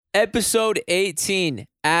Episode 18.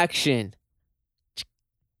 Action.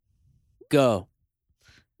 Go.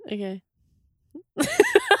 Okay. What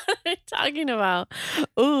are you talking about?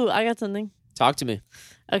 Ooh, I got something. Talk to me.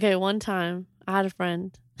 Okay, one time I had a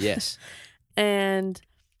friend Yes. and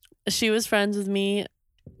she was friends with me,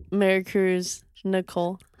 Mary Cruz,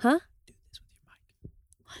 Nicole. Huh? Do this with your mic.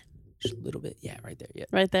 What? Just a little bit. Yeah, right there. Yeah.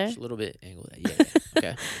 Right there? Just a little bit. Angle that. Yeah.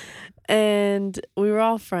 Okay. And we were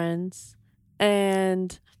all friends.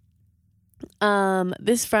 And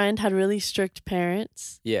this friend had really strict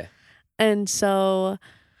parents. Yeah. And so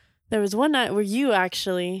there was one night where you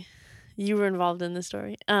were involved in the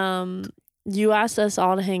story. You asked us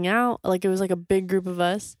all to hang out. Like, it was like a big group of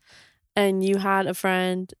us. And you had a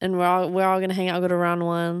friend, and we're all gonna hang out, go to round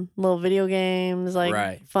one, little video games,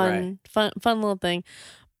 like fun little thing.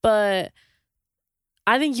 But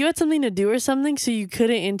I think you had something to do or something, so you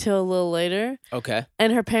couldn't until a little later. Okay.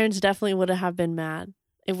 And her parents definitely would have been mad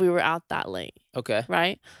if we were out that late. Okay.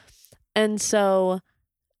 Right? And so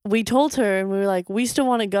we told her, and we were like, we still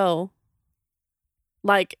want to go.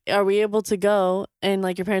 Like, are we able to go? And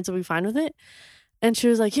like, your parents will be fine with it? And she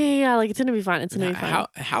was like, yeah, like, it's gonna be fine. It's gonna be fine.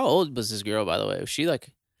 How old was this girl, by the way? Was she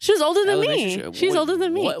like? She was older than me. elementary? She's older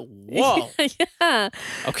than me. What? Whoa. Yeah.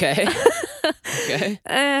 Okay. Okay.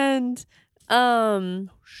 And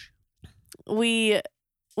we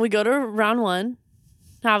go to round one,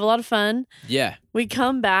 have a lot of fun. Yeah. We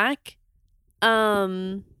come back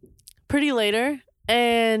pretty later,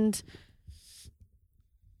 and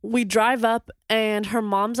we drive up, and her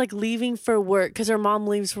mom's like leaving for work because her mom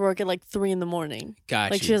leaves for work at like 3 a.m.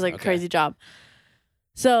 Gotcha. Like, she has like a crazy job.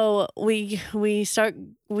 So we start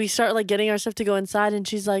like getting our stuff to go inside, and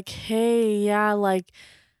she's like, hey, yeah, like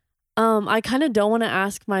I kind of don't want to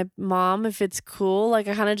ask my mom if it's cool. Like,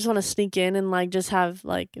 I kind of just want to sneak in and like just have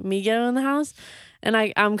like me get in the house, and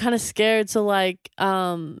I'm kind of scared. So like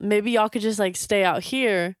maybe y'all could just like stay out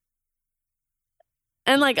here.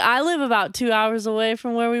 And like, I live about 2 hours away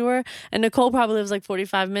from where we were, and Nicole probably lives like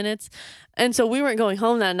 45 minutes. And so we weren't going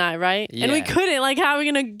home that night, right? Yeah. And we couldn't. Like, how are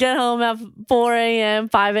we going to get home at 4 a.m.,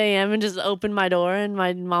 5 a.m. and just open my door, and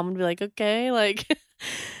my mom would be like, okay, like,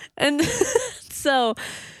 and so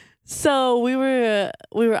we were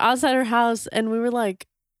outside her house, and we were like,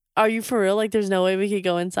 are you for real? Like, there's no way we could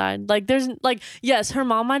go inside. Like, there's like, yes, her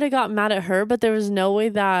mom might have got mad at her, but there was no way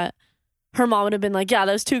that her mom would have been like, yeah,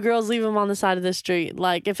 those two girls, leave them on the side of the street.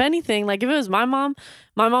 Like, if anything, like, if it was my mom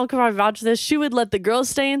could probably vouch for this. She would let the girls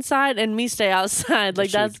stay inside and me stay outside.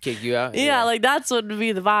 Like, She that's would kick you out. yeah, like, that's what would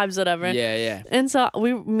be the vibes, whatever. Yeah, yeah. And so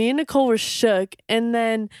me and Nicole were shook, and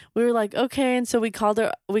then we were like, okay. And so we called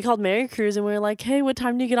Mary Cruz, and we were like, hey, what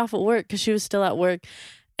time do you get off at work? Because she was still at work,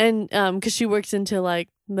 and because she works until like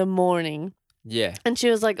the morning. Yeah. And she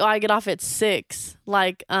was like, oh, I get off at 6.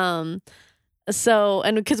 Like, so,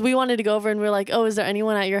 and because we wanted to go over, and we were like, oh, is there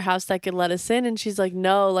anyone at your house that could let us in? And she's like,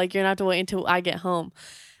 no, like, you're gonna have to wait until I get home.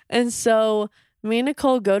 And so me and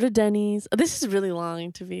Nicole go to Denny's. This is really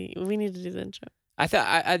long we need to do the intro. I thought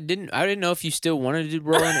I didn't know if you still wanted to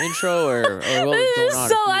roll an intro or what was going on.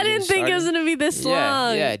 So I didn't think it was gonna be this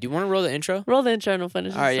long. Yeah. Do you want to roll the intro? Roll the intro and we'll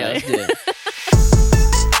finish. All right, yeah, let's do it.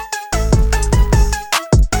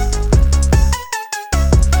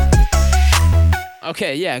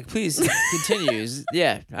 Okay, yeah, please continue.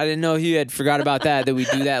 Yeah, I didn't know if you had forgot about that we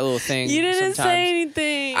do that little thing. You didn't sometimes. say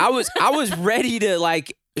anything. I was ready to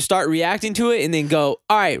like start reacting to it and then go,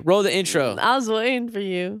 all right, roll the intro. I was waiting for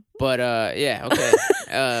you. But yeah, okay.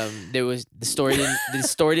 The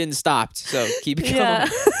story didn't stop, so keep it going. Yeah.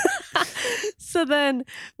 So then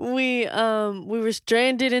we were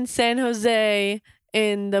stranded in San Jose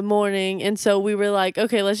in the morning, and so we were like,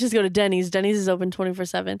 okay, let's just go to Denny's. Denny's is open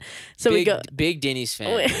 24/7. So we go. Big Denny's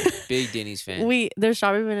fan. Big Denny's fan. Their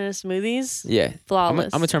strawberry banana smoothies. Yeah,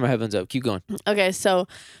 flawless. I'm gonna turn my headphones up. Keep going. Okay, so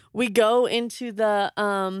we go into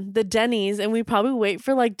the Denny's, and we probably wait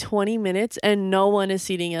for like 20 minutes, and no one is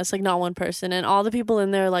seating us, like not one person, and all the people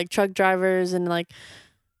in there are like truck drivers and like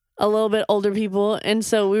a little bit older people. And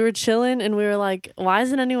so we were chilling, and we were like, why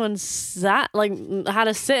isn't anyone had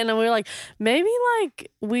to sit? And then we were like, maybe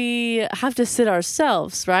like we have to sit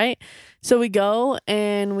ourselves, right? So we go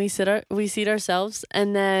and we seat ourselves,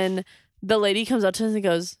 and then the lady comes up to us and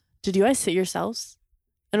goes, did you guys sit yourselves?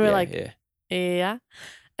 And we're yeah.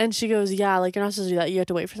 And she goes, yeah, like, you're not supposed to do that. You have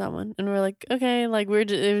to wait for someone. And we're like, okay. Like,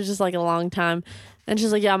 it was just like a long time. And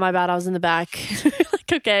she's like, yeah, my bad, I was in the back.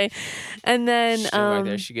 Like, okay. And then right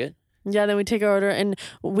there, she good? Yeah, then we take our order and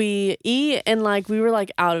we eat, and like we were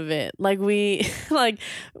like out of it. Like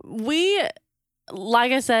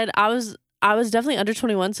like I said, I was definitely under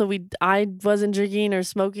 21, so I wasn't drinking or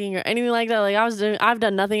smoking or anything like that. Like I've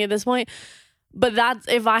done nothing at this point. But that's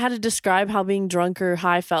if I had to describe how being drunk or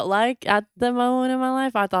high felt like at the moment in my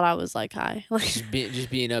life, I thought I was like high. Like Just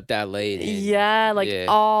being up that late. And, yeah, like yeah.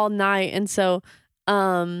 all night. And so we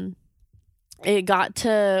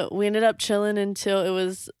ended up chilling until it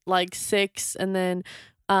was like 6, and then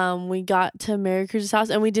we got to Mary Cruz's house,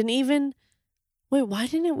 and we didn't even why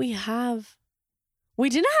didn't we have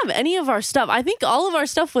any of our stuff. I think all of our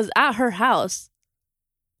stuff was at her house.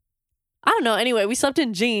 I don't know. Anyway, we slept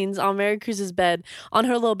in jeans on Mary Cruz's bed, on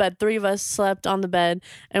her little bed. 3 of us slept on the bed,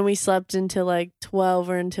 and we slept until like 12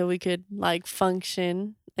 or until we could like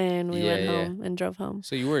function, and we went home and drove home.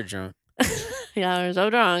 So you were drunk. Yeah, I was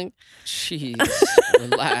so drunk. Jeez,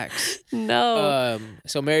 relax. No.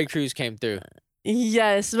 So Mary Cruz came through.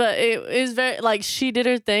 Yes, but it was very like she did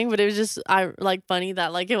her thing, but it was just funny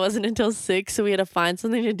that like it wasn't until 6, so we had to find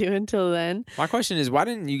something to do until then. My question is, why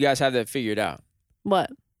didn't you guys have that figured out?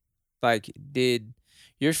 What? Like, did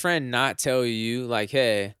your friend not tell you, like,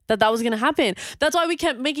 hey, that was gonna happen? That's why we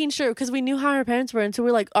kept making sure, because we knew how her parents were, and so we're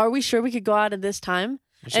like, are we sure we could go out at this time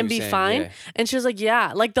and be fine? Yeah. And she was like,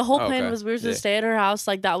 yeah. Like the whole plan was we were supposed to stay at her house.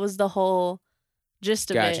 Like that was the whole gist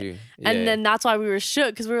of it. Yeah. And then that's why we were shook,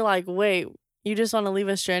 because we were like, wait, you just want to leave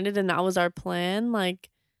us stranded, and that was our plan? Like,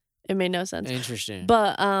 it made no sense. Interesting.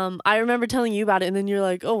 But I remember telling you about it, and then you're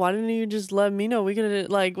like, oh, why didn't you just let me know? We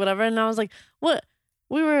could like whatever. And I was like, what?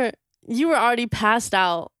 You were already passed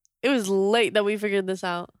out. It was late that we figured this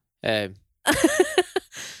out. Hey,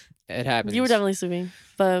 it happens. You were definitely sleeping,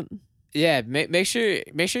 but yeah, make sure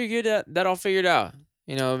you get that all figured out.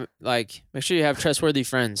 You know, like make sure you have trustworthy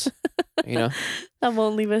friends. You know, that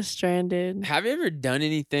won't leave us stranded. Have you ever done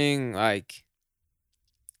anything like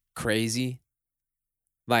crazy,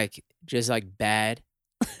 like just like bad?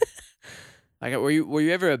 Like, were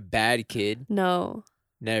you ever a bad kid? No.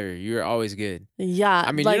 Never. You were always good. Yeah.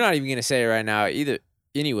 I mean, you're not even going to say it right now either.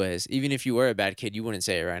 Anyways, even if you were a bad kid, you wouldn't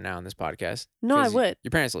say it right now on this podcast. No, I would.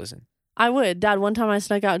 Your parents listen. I would. Dad, one time I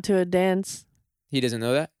snuck out to a dance. He doesn't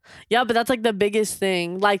know that? Yeah, but that's like the biggest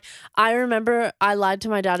thing. Like, I remember I lied to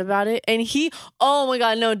my dad about it, and oh my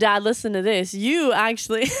God, no, Dad, listen to this. You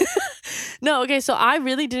actually, no, okay, so I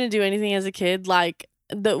really didn't do anything as a kid. Like,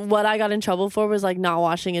 what I got in trouble for was like not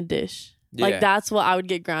washing a dish. Yeah. Like, that's what I would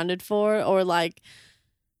get grounded for, or like,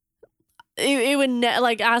 it would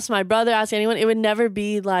like ask my brother, ask anyone. It would never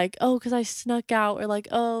be like, oh, because I snuck out, or like,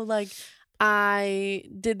 oh, like I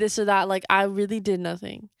did this or that. Like I really did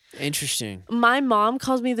nothing. Interesting. My mom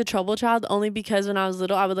calls me the trouble child only because when I was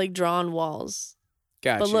little, I would like draw on walls.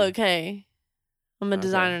 Gotcha. But look, hey, I'm a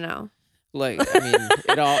designer now. Like I mean,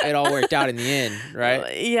 it all worked out in the end,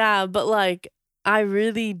 right? Yeah, but like I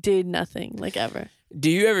really did nothing, like ever. Do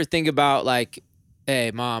you ever think about like,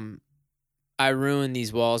 hey, Mom, I ruined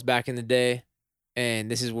these walls back in the day,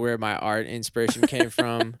 and this is where my art inspiration came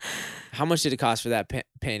from. How much did it cost for that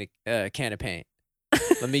can of paint?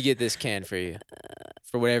 Let me get this can for you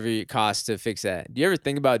for whatever it costs to fix that. Do you ever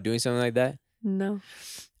think about doing something like that? No.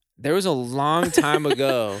 There was a long time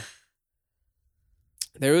ago.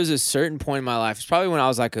 There was a certain point in my life. It's probably when I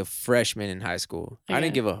was like a freshman in high school. Okay. I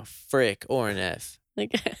didn't give a frick or an F.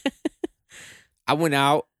 Okay. I went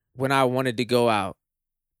out when I wanted to go out.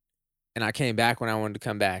 And I came back when I wanted to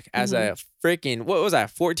come back. As a freaking, what was I,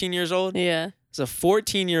 14 years old? Yeah. As a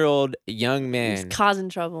 14-year-old young man. He's causing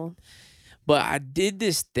trouble. But I did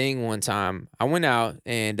this thing one time. I went out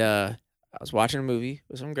and I was watching a movie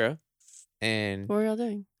with some girl. And what were y'all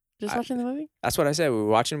doing? Just watching the movie? That's what I said. We were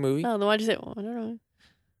watching a movie. Oh, then why'd you say, well, I don't know.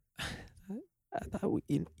 I thought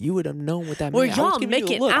you would have known what that meant. Were y'all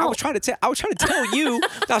making out? I was trying to tell you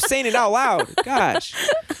without saying it out loud. Gosh.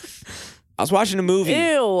 I was watching a movie.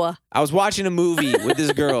 Ew. I was watching a movie with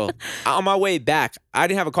this girl. On my way back, I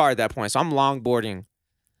didn't have a car at that point, so I'm longboarding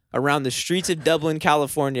around the streets of Dublin,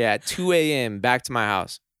 California at 2 a.m. back to my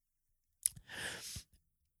house.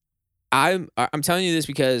 I'm telling you this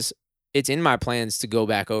because it's in my plans to go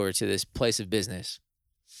back over to this place of business.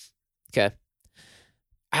 Okay.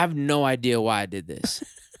 I have no idea why I did this.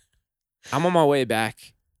 I'm on my way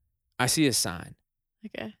back. I see a sign.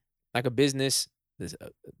 Okay. Like a business.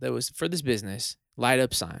 That was for this business, light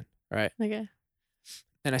up sign, right? Okay.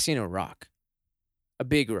 And I seen a rock, a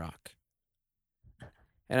big rock.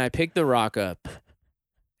 And I picked the rock up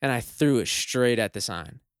and I threw it straight at the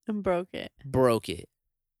sign. And broke it. Broke it.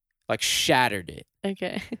 Like shattered it.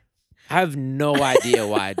 Okay. I have no idea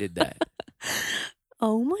why I did that.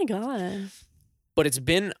 Oh my God. But it's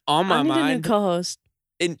been on my mind. A new co-host.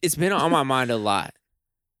 It's been on my mind a lot.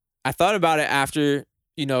 I thought about it after,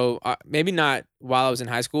 you know, maybe not while I was in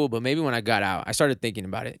high school, but maybe when I got out, I started thinking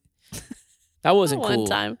about it. That wasn't cool. One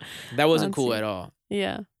time. That wasn't cool at all.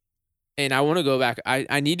 Yeah. And I want to go back.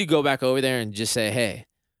 I need to go back over there and just say, hey,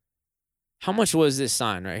 how much was this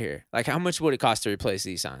sign right here? Like, how much would it cost to replace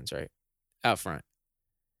these signs right out front?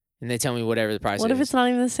 And they tell me whatever the price is. What if it's not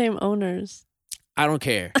even the same owners? I don't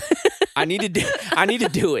care. I need to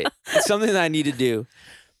do it. It's something that I need to do.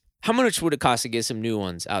 How much would it cost to get some new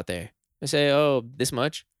ones out there? I say, oh, this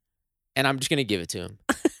much, and I'm just gonna give it to them.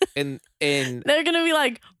 And they're gonna be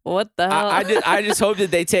like, what the hell? I just hope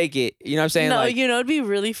that they take it. You know what I'm saying? No, like, it'd be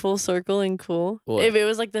really full circle and cool What? if it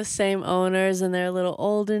was like the same owners and they're a little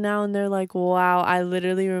older now and they're like, wow, I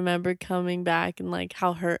literally remember coming back and like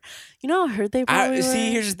how hurt. You know how hurt they probably were?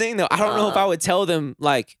 See, here's the thing though. I don't know if I would tell them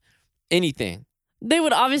like anything. They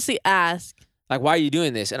would obviously ask. Like, why are you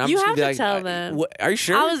doing this? And I'm You just have gonna be to like, tell them. What, are you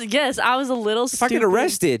sure? I was a little if I stupid. get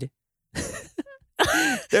arrested.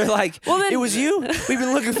 They're like, Well, then- it was you? We've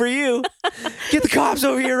been looking for you. Get the cops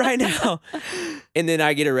over here right now. And then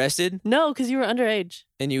I get arrested, No, because you were underage.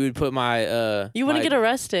 and you would put my You wouldn't get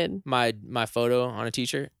arrested. my photo on a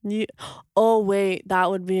t-shirt. Oh wait, that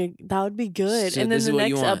would be good. So and then this is the what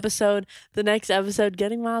you next episode,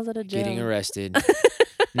 getting Miles out of jail. Getting arrested.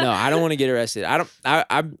 No, I don't want to get arrested. I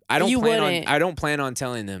don't You plan wouldn't. on I don't plan on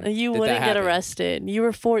telling them. You that wouldn't get happened. arrested. You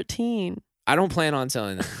were 14. I don't plan on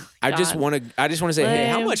telling them. I just God. want to say, hey,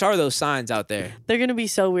 how Lame. much are those signs out there? They're gonna be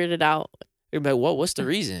so weirded out. They're like, what's the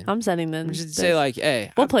reason? I'm sending them. Just this. say like,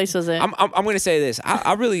 hey, What place was it? I'm gonna say this.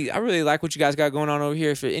 I really like what you guys got going on over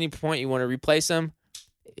here. If at any point you want to replace them,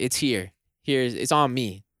 it's here. It's on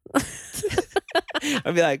me.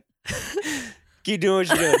 I'd be like, keep doing what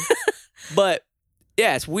you're doing. But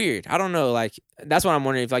yeah, it's weird. I don't know. Like, that's what I'm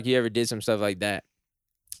wondering if like you ever did some stuff like that.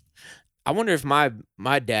 I wonder if my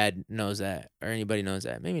dad knows that or anybody knows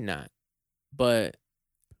that. Maybe not. But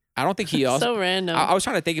I don't think he also. So random. I was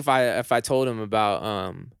trying to think if I told him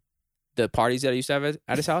about the parties that I used to have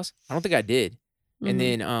at his house. I don't think I did. And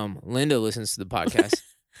then Linda listens to the podcast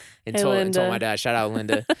and Hey, told my Linda. dad, shout out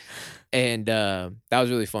Linda. And that was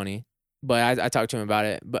really funny. But I talked to him about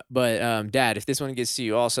it. But Dad, if this one gets to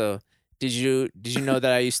you also, did you know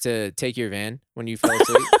that I used to take your van when you fell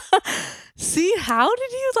asleep? See, how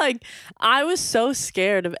did you I was so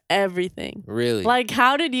scared of everything. Really? Like,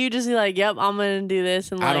 how did you just be like, yep, I'm gonna do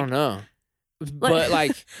this? And I don't know. But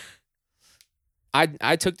like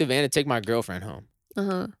I took the van to take my girlfriend home.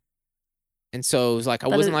 Uh-huh. And so it was like, That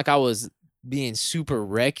wasn't is- like I was being super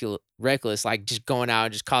reckless, like just going out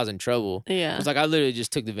and just causing trouble. Yeah. It was like I literally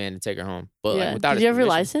just took the van to take her home. But like Yeah. without Did his you have your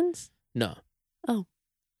permission. license? No. Oh.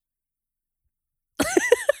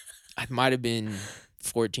 I might have been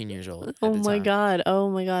 14 years old. at Oh the my time. god. Oh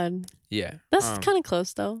my god. Yeah. That's kind of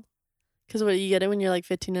close though. Because what, you get it when you're like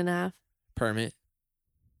 15 and a half? Permit.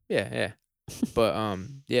 Yeah. But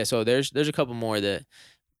yeah, so there's a couple more that,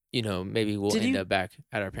 maybe we'll Did end you- up back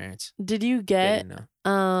at our parents. Did you get getting,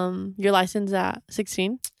 uh, your license at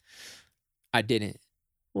 16? I didn't.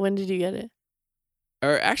 When did you get it?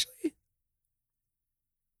 Or actually,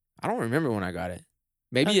 I don't remember when I got it.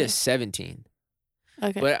 Maybe Okay. at 17.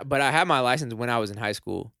 Okay. But I had my license when I was in high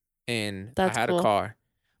school, and That's I had cool. a car.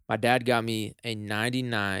 My dad got me a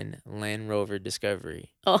 99 Land Rover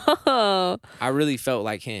Discovery. Oh. I really felt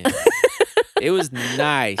like him. It was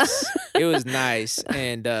nice. It was nice.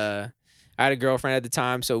 And I had a girlfriend at the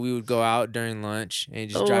time, so we would go out during lunch and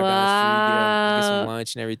just drive down the street, get some Wow.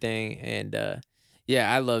 lunch and everything. And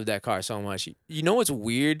yeah, I love that car so much. You know what's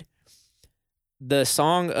weird? The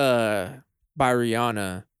song by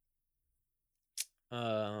Rihanna,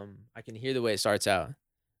 I can hear the way it starts out.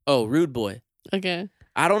 Oh, Rude Boy. Okay.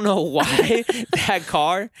 I don't know why that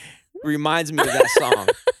car reminds me of that song.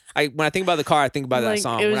 When I think about the car, I think about that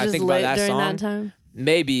song. It was When I just think about late that during song, that time.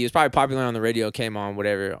 maybe it was probably popular on the radio, came on,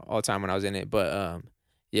 whatever, all the time when I was in it. But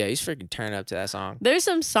yeah, he's freaking turn up to that song. There's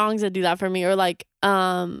some songs that do that for me, or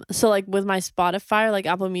so like with my Spotify or like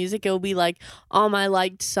Apple Music, it will be like all my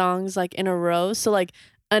liked songs like in a row. So like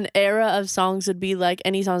an era of songs would be like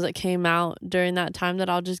any songs that came out during that time that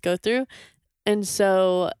I'll just go through. And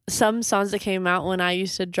so some songs that came out when I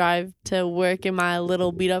used to drive to work in my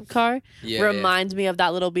little beat up car Yeah, reminds me of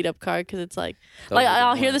that little beat up car because it's like Those are the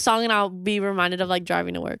I'll hear the ones. song and I'll be reminded of like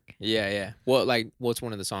driving to work. Yeah. What's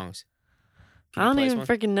one of the songs? Can I you don't play us even one?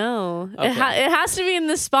 freaking know. Okay. It has to be in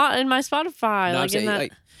my Spotify. No, I'm like saying, in that.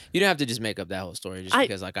 like, you don't have to just make up that whole story just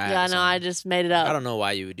because like I have Yeah, a no, song. I just made it up. I don't know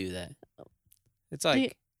why you would do that. It's like,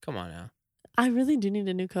 you- come on now. I really do need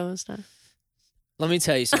a new co-host now. Let me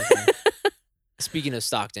tell you something. Speaking of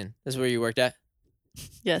Stockton, that's where you worked at?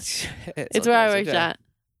 Yes, it's it's where I okay, worked okay. at.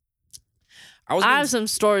 I was I gonna have some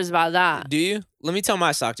stories about that. Do you? Let me tell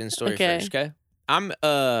my Stockton story Okay. first, okay?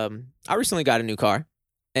 I recently got a new car,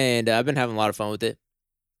 and I've been having a lot of fun with it.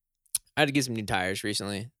 I had to get some new tires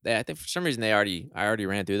recently. I think for some reason I already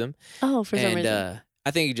ran through them, Oh, for some and reason.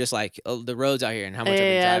 I think just like the roads out here and how much Yeah, I've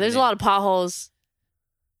been driving. there's a lot of potholes.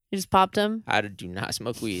 You just popped them. I do not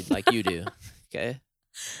smoke weed like you do. Okay.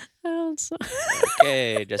 I don't smoke.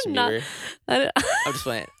 Okay, Justin Bieber. I'm just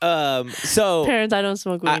playing. So Parents, I don't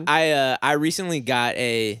smoke weed. I recently got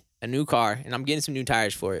a new car and I'm getting some new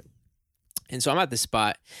tires for it. And so I'm at the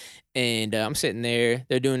spot and I'm sitting there.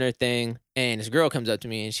 They're doing their thing, and this girl comes up to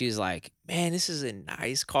me and she's like, "Man, this is a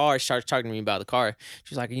nice car." She starts talking to me about the car.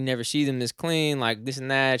 She's like, "You never see them this clean, like this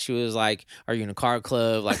and that." She was like, "Are you in a car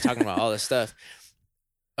club?" Like talking about all this stuff.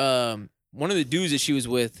 One of the dudes that she was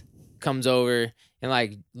with comes over and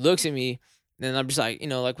like looks at me, and I'm just like,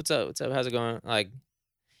 like, "What's up? What's up? How's it going?" Like,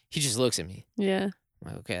 he just looks at me. Yeah.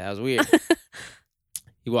 I'm like, okay, that was weird.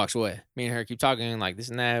 He walks away. Me and her keep talking like this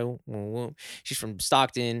and that. She's from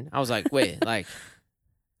Stockton. I was like, wait, like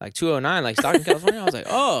 209, like Stockton, California. I was like,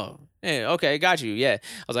 oh, yeah, okay, got you. Yeah.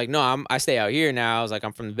 I was like, no, I stay out here now. I was like,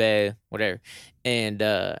 I'm from the Bay, whatever. And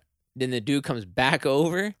then the dude comes back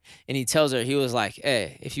over and he tells her, he was like,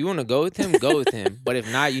 hey, if you want to go with him, go with him. But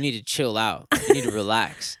if not, you need to chill out. You need to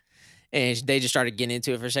relax. And they just started getting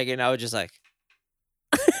into it for a second. I was just like,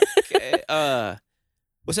 okay,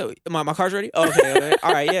 what's up? My car's ready? Oh, okay.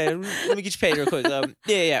 All right, yeah. Let me get you paid real quick.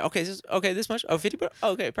 Yeah. Okay, this much? Oh, 50 bucks?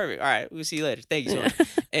 Okay, perfect. All right, we'll see you later. Thank you so much.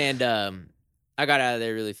 And I got out of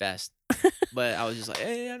there really fast. But I was just like,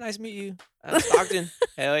 hey, yeah, nice to meet you. Stockton.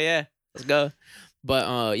 Hell yeah. Let's go.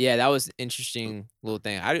 But yeah, that was an interesting little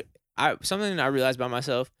thing. I something I realized about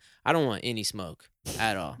myself, I don't want any smoke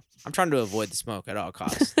at all. I'm trying to avoid the smoke at all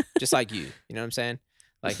costs. Just like you. You know what I'm saying?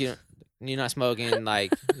 Like you're not smoking,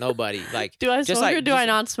 like nobody. Like, do I smoke or do I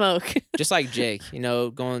not smoke? Just like Jake,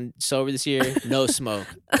 going sober this year, no smoke.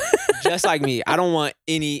 Just like me. I don't want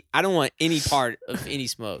any part of any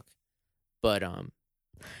smoke. But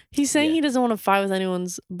he's saying he doesn't want to fight with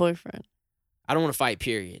anyone's boyfriend. I don't want to fight,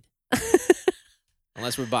 period.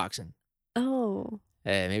 Unless we're boxing. Oh.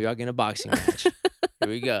 Hey, maybe I'll get in a boxing match. Here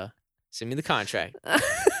we go. Send me the contract.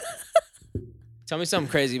 Tell me something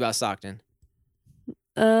crazy about Stockton.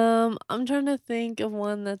 I'm trying to think of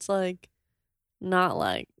one that's like not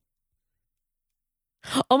like.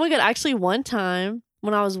 Oh my god! Actually, one time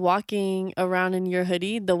when I was walking around in your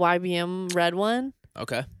hoodie, the YBM red one.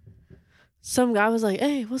 Okay. Some guy was like,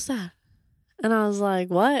 "Hey, what's that?" And I was like,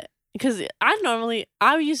 "What?" Because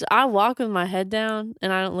I walk with my head down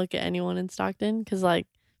and I don't look at anyone in Stockton because like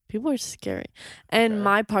people are scary. And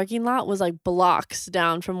my parking lot was like blocks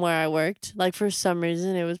down from where I worked. Like for some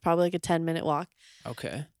reason, it was probably like a 10-minute walk.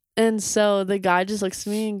 Okay. And so the guy just looks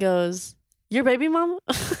at me and goes, "Your baby mama?"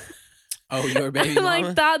 Oh, your baby mama?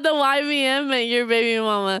 Like thought the YBM meant your baby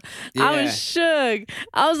mama. Yeah. I was shook.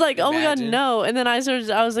 I was like, "Oh my god, no!" And then I was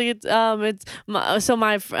like,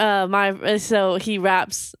 so he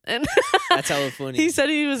raps and that's hella funny. He said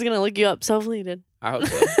he was gonna look you up, so hopefully he did. I hope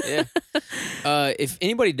so. Yeah. If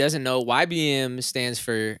anybody doesn't know, YBM stands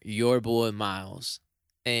for Your Boy Miles,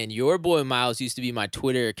 and Your Boy Miles used to be my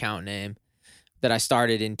Twitter account name that I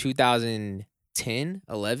started in 2010,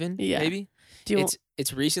 11, maybe.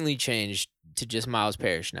 It's recently changed to just Miles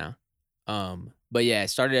Parrish now. But yeah, it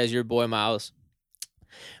started as Your Boy Miles.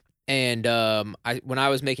 And when I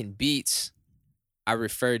was making beats, I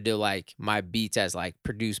referred to like my beats as like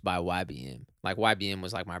produced by YBM. Like YBM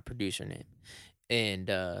was like my producer name. And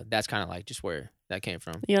that's kind of like just where that came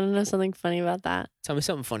from. You want to know something funny about that? Tell me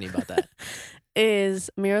something funny about that. Is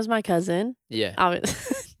Miro's my cousin. Yeah.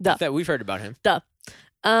 Duh. That we've heard about him. Duh.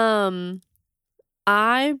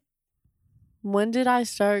 When did I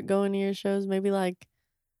start going to your shows? Maybe like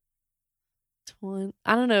 20.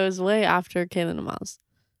 I don't know. It was way after Kaylin and Miles.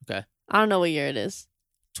 Okay. I don't know what year it is.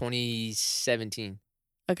 2017.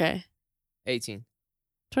 Okay. 18.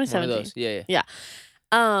 2017. One of those. Yeah. Yeah.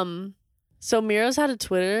 So Miro's had a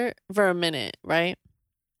Twitter for a minute, right?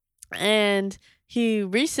 And he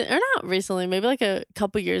not recently, maybe like a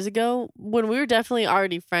couple years ago, when we were definitely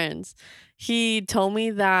already friends, he told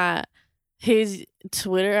me that his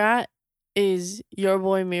Twitter is Your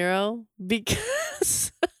Boy Miro because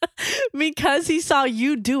he saw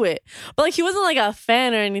you do it. But like he wasn't like a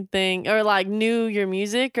fan or anything or like knew your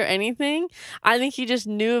music or anything. I think he just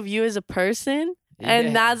knew of you as a person. Yeah.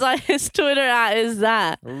 And that's why his Twitter is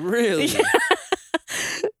that. Really? Yeah.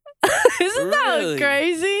 Isn't that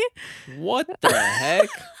crazy? What the heck?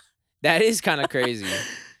 That is kind of crazy.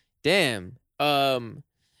 Damn.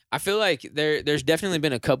 I feel like there's definitely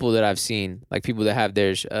been a couple that I've seen, like people that have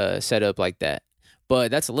theirs set up like that.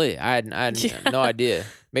 But that's lit. I had no idea.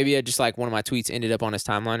 Maybe I just like one of my tweets ended up on his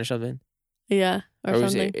timeline or something. Yeah, or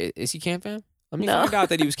something. Is he Camp Fam? Let me No. find out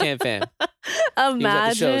that he was Cam fam. He was at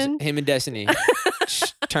the shows. Imagine. Him and Destiny.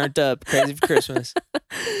 Turned up. Crazy for Christmas.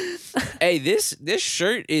 Hey, this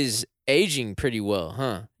shirt is aging pretty well,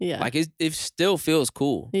 huh? Yeah. Like it still feels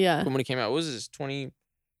cool. Yeah. From when it came out. What was this?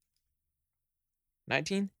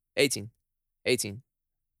 2019? 18.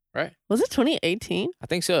 Right? Was it 2018? I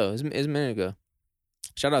think so. It was a minute ago.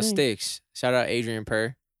 Shout out Dang. Sticks. Shout out Adrian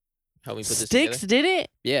Purr. Help me put this Sticks together. did it?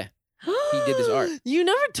 Yeah. He did this art. You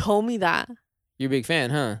never told me that. You're a big fan,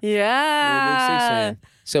 huh? You're a big Sticks Yeah. fan.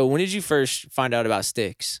 So when did you first find out about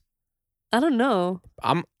Sticks? I don't know.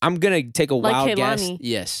 I'm gonna take a Like wild guess. Kehlani.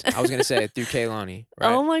 Yes. I was gonna say it through Kehlani.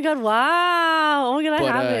 Right. Oh my god! Wow! Oh my god! I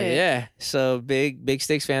but have it. yeah. So big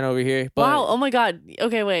Sticks fan over here. But Wow! Oh my god!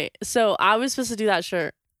 Okay, wait. So I was supposed to do that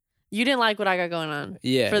shirt. You didn't like what I got going on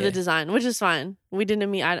yeah. for yeah. the design, which is fine. We didn't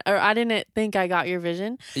meet. I didn't think I got your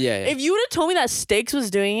vision. Yeah. yeah. If you would have told me that Stakes was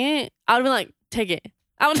doing it, I would have been like, take it.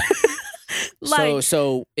 I would.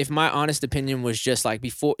 So if my honest opinion was just like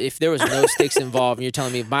before, if there was no Sticks involved, and you're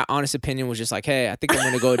telling me if my honest opinion was just like, hey, I think I'm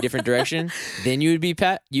gonna go a different direction, then you would be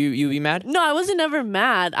you'd be mad. No, I wasn't ever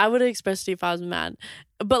mad. I would have expressed it if I was mad,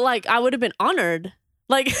 but like I would have been honored.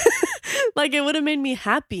 Like, like it would have made me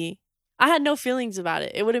happy. I had no feelings about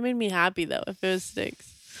it. It would have made me happy though if it was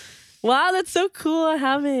Sticks. Wow, that's so cool. I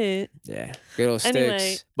have it. Yeah, good old Anyway,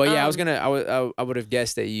 Sticks. But yeah, I would have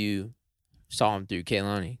guessed that you saw him through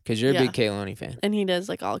Kehlani because you're a Yeah. big Kehlani fan. And he does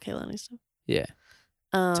like all Kehlani stuff. Yeah.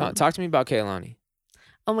 Talk to me about Kehlani.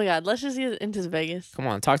 Oh my god, let's just get into Vegas. Come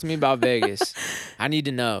on, talk to me about Vegas. I need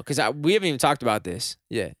to know because we haven't even talked about this.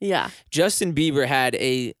 Yeah. Yeah, Justin Bieber had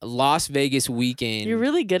a Las Vegas weekend. you're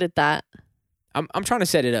really good at that. I'm trying to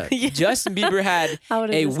set it up. Yeah. Justin Bieber had How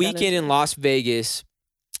would a weekend in Las Vegas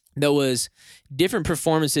that was different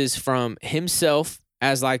performances from himself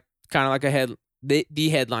as like kind of like the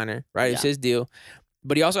headliner, right? Yeah. It's his deal.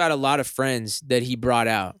 But he also had a lot of friends that he brought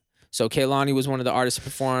out. So Kehlani was one of the artists who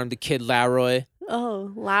performed, the Kid Laroi.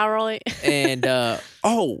 Oh, Laroi. And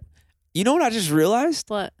you know what I just realized?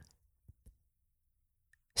 What?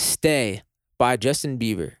 Stay by Justin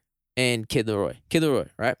Bieber and Kid Laroi. Kid Laroi,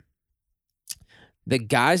 right? The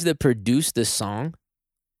guys that produced the song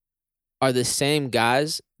are the same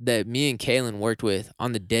guys that me and Kaylin worked with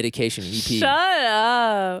on the Dedication EP. Shut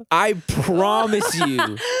up. I promise you.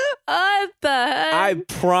 What the heck? I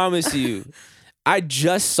promise you. I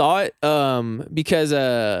just saw it because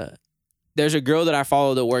there's a girl that I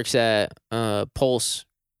follow that works at Pulse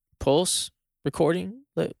recording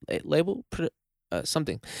label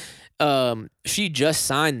something. She just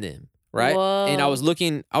signed them. Right. Whoa. And I was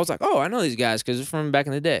like, oh, I know these guys because they're from back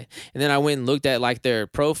in the day. And then I went and looked at like their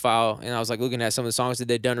profile and I was like looking at some of the songs that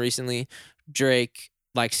they've done recently. Drake,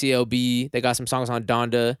 like CLB, they got some songs on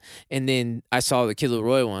Donda. And then I saw the Kid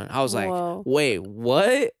Laroi one. I was like, Whoa. wait,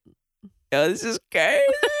 what? Yo, this is crazy.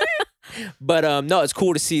 But no, it's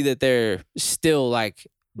cool to see that they're still like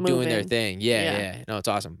doing their Moving. thing. Yeah. No, it's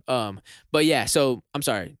awesome. But yeah, so I'm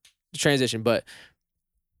sorry, transition, but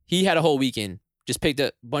he had a whole weekend. Just picked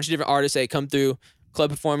a bunch of different artists that come through, club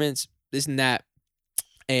performance, this and that.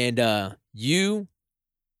 And you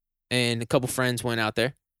and a couple friends went out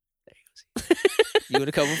there. There you go. You and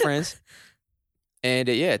a couple friends. And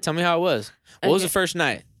yeah, tell me how it was. What was Okay. the first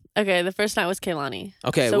night? Okay, the first night was Kehlani.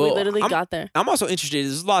 Okay, So well, we literally I'm, got there. I'm also interested.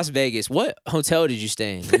 This is Las Vegas. What hotel did you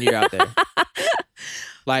stay in when you're out there?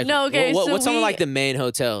 Like, No, okay, so what's some of we- like the main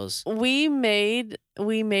hotels? We made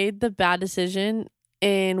the bad decision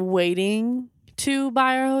in waiting to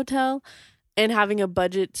buy our hotel and having a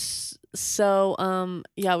budget. So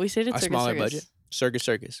yeah, we stayed at A Circus smaller Circus. budget?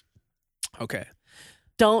 Circus. Okay.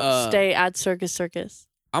 Don't Uh, stay at Circus.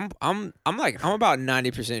 I'm about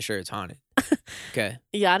 90% sure it's haunted. Okay.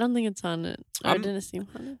 Yeah, I don't think it's haunted. Or it I'm- didn't seem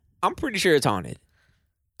haunted. I'm pretty sure it's haunted.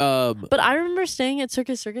 But I remember staying at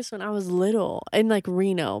Circus when I was little in like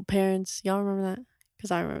Reno. Parents, y'all remember that? Because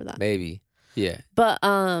I remember that. Maybe. Yeah. But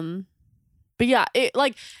yeah,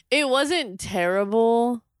 it wasn't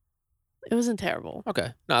terrible. It wasn't terrible. Okay.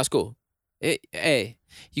 No, that's cool. Hey,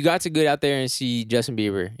 you got to get out there and see Justin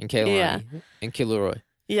Bieber and Kehlani Yeah. and Kid Laroi.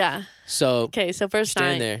 Yeah. So Okay, so first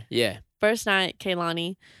stand night. there. Yeah. First night,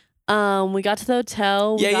 Kehlani. We got to the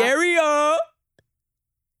hotel. We got, area.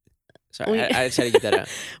 Sorry, We- I just had to get that out.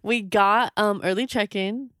 We got early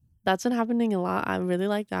check-in. That's been happening a lot. I really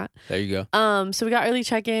like that. There you go. So we got early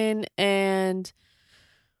check-in and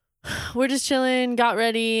we're just chilling, got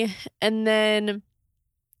ready, and then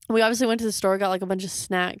we obviously went to the store, got like a bunch of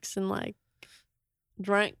snacks and like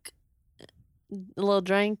drank a little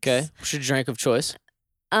drinks. Okay. What's your drink of choice?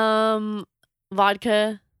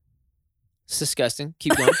 Vodka. It's disgusting.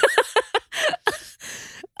 Keep going.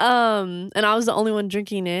 And I was the only one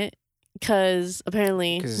drinking it because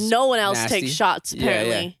apparently 'Cause no one else nasty. takes shots. Yeah,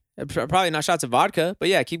 yeah. Apparently, Probably not shots of vodka, but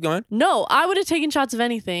yeah, keep going. no, I would have taken shots of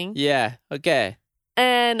anything, Yeah. Okay.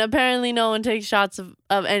 and apparently no one takes shots of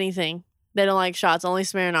anything. They don't like shots, only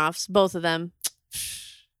Smirnoffs, both of them.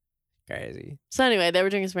 Crazy. So anyway, they were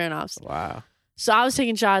drinking Smirnoffs. Wow. So I was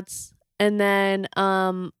taking shots, and then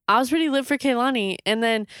I was pretty lit for Kehlani, and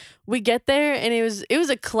then we get there, and it was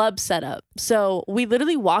a club setup. So we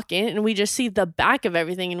literally walk in, and we just see the back of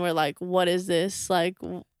everything, and we're like, "What is this?" Like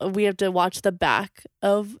we have to watch the back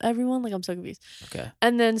of everyone. Like I'm so confused. Okay.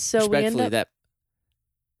 And then so we end Respectfully, up. that.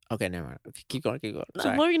 Okay, never mind. Okay, keep going. Keep going.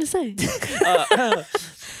 Sorry. What were you gonna say?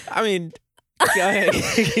 I mean, go ahead.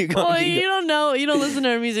 Keep going. Well, keep you don't know, you don't listen to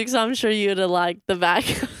her music, so I'm sure you'd have liked the back.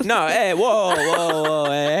 going. No, hey, whoa,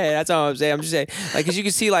 hey, that's all I'm saying. I'm just saying, like, cause you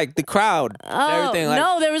can see like the crowd, and everything. Like,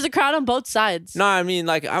 no, there was a crowd on both sides. no, I mean,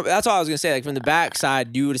 like, that's all I was gonna say. Like, from the back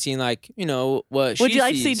side, you would have seen, like, you know, what. Would she you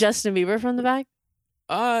like to see sees. Justin Bieber from the back?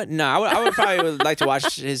 No, I would probably would like to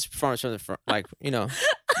watch his performance from the front, like, you know,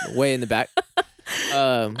 way in the back.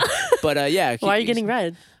 But yeah. Why are you getting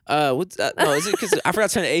red? What's that? No, is it because I forgot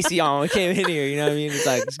to turn the AC on when I came in here? You know what I mean? It's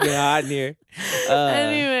like it's getting hot in here.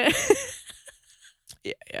 Anyway,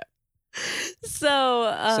 Yeah.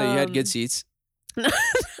 so So you had good seats.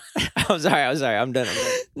 I'm sorry. I'm done.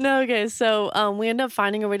 No, okay. So we end up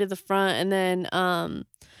finding our way to the front, and then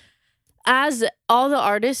as all the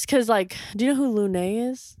artists, because like, do you know who Lune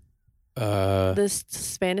is? This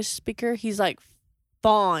Spanish speaker. He's like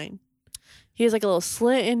fine. He has like a little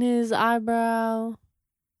slit in his eyebrow.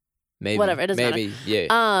 Maybe. Whatever, it doesn't maybe.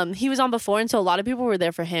 Yeah. He was on before, and so a lot of people were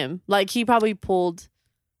there for him. Like he probably pulled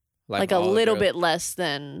like a all the little girls. bit less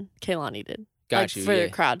than Kehlani did. Got like you. for Yeah. the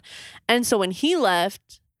crowd. And so when he left,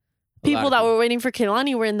 A lot people of that people. were waiting for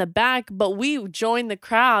Kehlani were in the back, but we joined the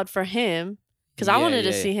crowd for him because I Yeah, wanted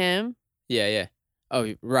to yeah, see him. Yeah.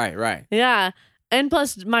 Oh, right. Yeah. And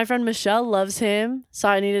plus, my friend Michelle loves him, so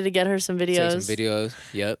I needed to get her some videos. Take some videos.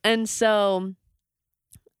 Yep. And so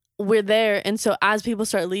we're there. And so as people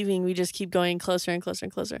start leaving, we just keep going closer and closer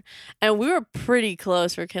and closer. And we were pretty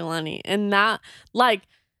close for Kehlani. And that, like,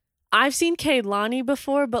 I've seen Kehlani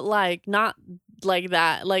before, but like not like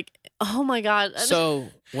that. Like, oh my God. So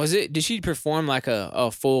did she perform like a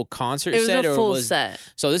full concert it was set a or full was set.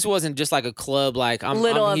 so this wasn't just like a club like I'm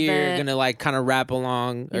Little here event. gonna like kind of rap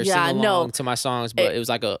along or Yeah, sing no. along to my songs, but it was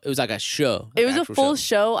like a show. It like was a actual full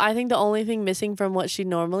show. I think the only thing missing from what she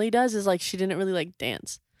normally does is like she didn't really like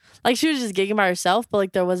dance. Like she was just gigging by herself, but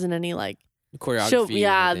like there wasn't any like choreography. she'll, or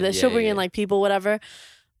yeah, anything. she'll bring in like people, whatever.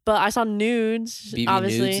 But I saw nudes, BB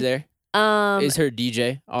obviously. Nudes there. Is her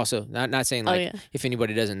DJ also not saying Oh like yeah. if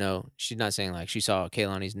anybody doesn't know, she's not saying like she saw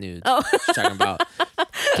Kehlani's nudes. Oh. She's talking about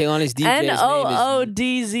Kehlani's DJ's name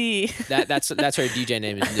NOODZ. is that's her DJ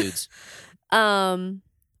name is Nudes.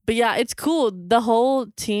 But yeah, it's cool. The whole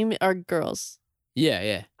team are girls. Yeah.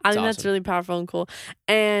 I It's think that's awesome. really powerful and cool.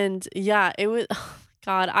 And yeah, it was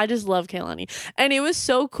God, I just love Kehlani. And it was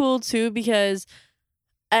so cool too because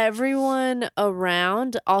everyone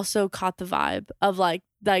around also caught the vibe of like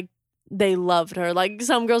they loved her. Like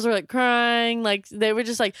some girls were like crying, like they were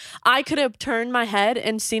just like I could have turned my head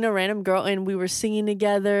and seen a random girl and we were singing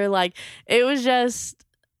together. Like it was just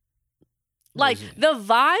like the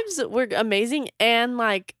vibes were amazing and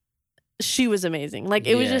like she was amazing. Like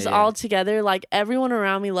it was Yeah, just yeah. all together. Like everyone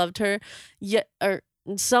around me loved her. Yeah, or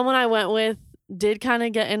someone I went with did kind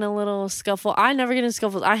of get in a little scuffle. I never get in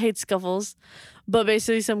scuffles. I hate scuffles. But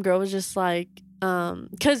basically some girl was just like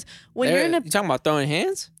cuz when you're in a You talking about throwing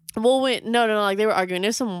hands? well no, like they were arguing. It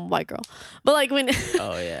was some white girl. But like when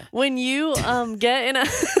Oh yeah. when you get in a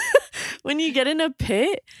when you get in a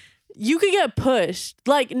pit, you could get pushed.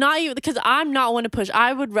 Like not you because I'm not one to push.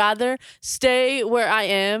 I would rather stay where I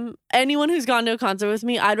am. Anyone who's gone to a concert with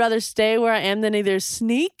me, I'd rather stay where I am than either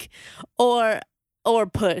sneak or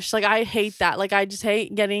push. Like I hate that. Like I just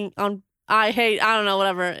hate getting on I don't know,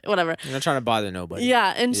 whatever. You're not trying to bother nobody.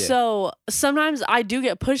 Yeah, and Yeah. so sometimes I do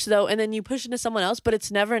get pushed though, and then you push into someone else, but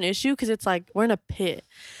it's never an issue because it's like we're in a pit.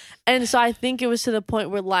 And so I think it was to the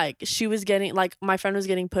point where like she was getting like my friend was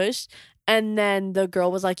getting pushed, and then the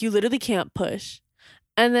girl was like, "You literally can't push."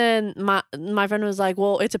 And then my friend was like,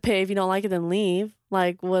 "Well, it's a pit. If you don't like it, then leave."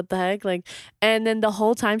 Like what the heck? Like, and then the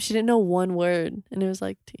whole time she didn't know one word, and it was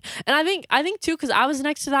like, and I think too because I was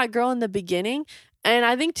next to that girl in the beginning. And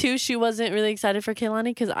I think too, she wasn't really excited for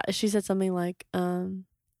Kehlani because she said something like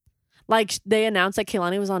they announced that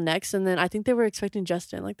Kehlani was on next, and then I think they were expecting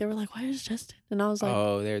Justin. Like they were like, "Why is Justin?" And I was like,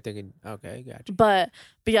 Oh, they were thinking, okay, gotcha. But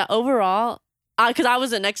yeah, overall, because I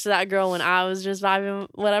wasn't next to that girl when I was just vibing,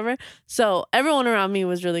 whatever. So everyone around me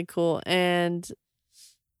was really cool, and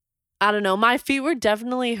I don't know. My feet were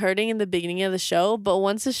definitely hurting in the beginning of the show, but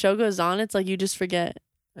once the show goes on, it's like you just forget.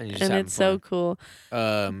 And, you're just And having it's so fun. cool.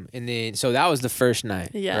 And then so that was the first night,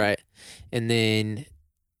 Yeah. right? And then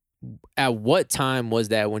at what time was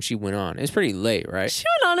that when she went on? It's pretty late, right? She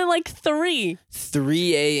went on at like 3.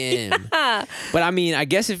 3 a.m. Yeah. But I mean, I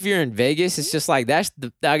guess if you're in Vegas, it's just like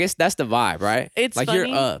I guess that's the vibe, right? It's like funny.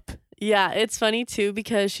 you're up. Yeah, it's funny too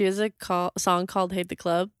because she has a song called Hate the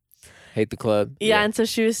Club. Hate the club. Yeah, and so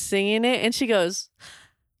she was singing it and she goes,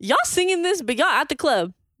 y'all singing this, but y'all at the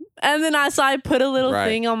club. And then I put a little Right.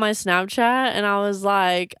 thing on my Snapchat and I was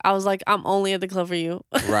like, I'm only at the club for you.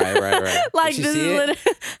 Right. Like Did she this see is it? literally,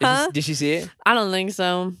 huh? Did she see it? I don't think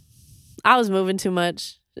so. I was moving too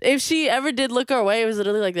much. If she ever did look our way, it was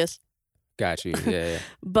literally like this. Got you. Yeah.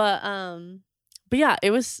 But yeah,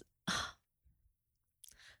 it was.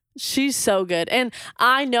 She's so good, and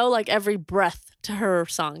I know like every breath to her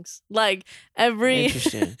songs, like every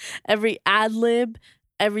Interesting. every ad lib,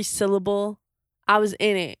 every syllable. I was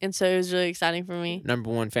in it, and so it was really exciting for me. Number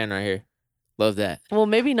 1 fan right here. Love that. Well,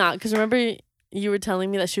 maybe not, because remember you were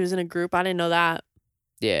telling me that she was in a group. I didn't know that,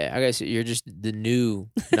 Yeah, I guess you're just the new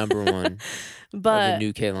number 1 of the but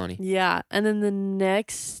new Kehlani. yeah. And then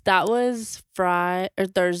that was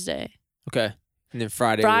Thursday. Okay. And then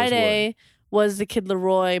Friday Was the Kid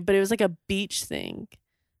Leroy, but it was like a beach thing.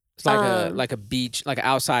 it's like a beach, like an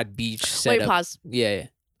outside beach setup. Wait, pause. Yeah.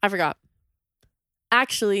 I forgot.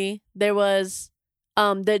 Actually, there was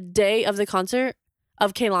the day of the concert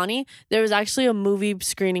of Kehlani, there was actually a movie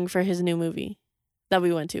screening for his new movie that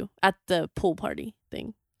we went to at the pool party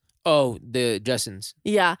thing. Oh, the Justin's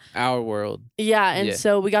Yeah. Our World. Yeah, and Yeah.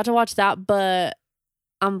 so we got to watch that, but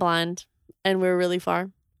I'm blind and we're really far.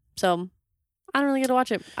 So I don't really get to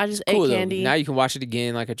watch it. I just Cool ate though. candy. Now you can watch it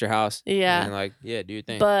again, like at your house. Yeah. And like, yeah, do your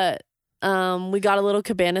thing. But we got a little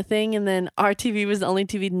cabana thing, and then our TV was the only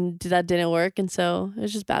TV that didn't work, and so it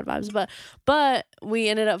was just bad vibes. But we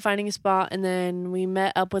ended up finding a spot, and then we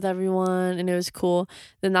met up with everyone, and it was cool.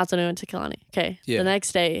 Then that's when we went to Kehlani. Okay, Yeah. The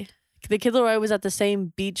next day, the Kid Leroy was at the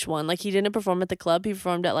same beach one. Like he didn't perform at the club; he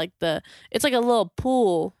performed at like it's like a little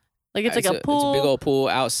pool. Like it's like a pool. It's a big old pool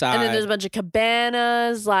outside. And then there's a bunch of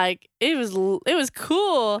cabanas. Like it was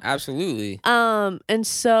cool. Absolutely. And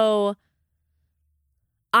so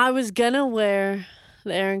I was gonna wear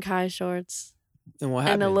the Aaron Kai shorts And what and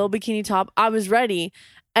happened? a little bikini top. I was ready.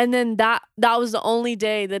 And then that was the only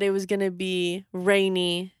day that it was gonna be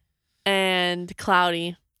rainy and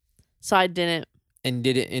cloudy. So I didn't. And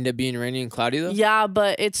did it end up being rainy and cloudy though? Yeah,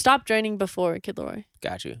 but it stopped raining before Kid Leroy.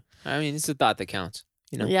 Got you. I mean, it's the thought that counts.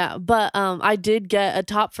 You know. Yeah, but I did get a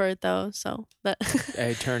top for it though, so that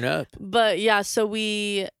Hey, turn up. But yeah, so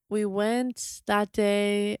we went that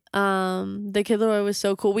day. The Kid Leroy was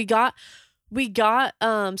so cool. We got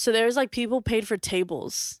so there was like people paid for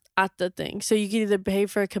tables at the thing. So you could either pay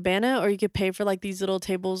for a cabana or you could pay for like these little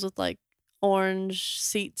tables with like orange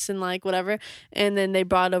seats and like whatever. And then they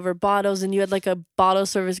brought over bottles and you had like a bottle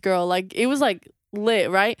service girl. Like it was like lit,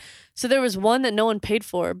 right? So there was one that no one paid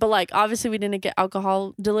for, but like obviously we didn't get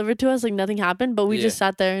alcohol delivered to us, like nothing happened, but we Yeah. just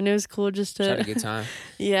sat there and it was cool just Just had a to good time.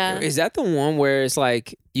 yeah. Is that the one where it's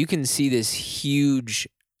like you can see this huge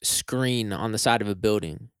screen on the side of a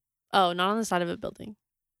building? Oh, not on the side of a building.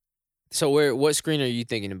 So what screen are you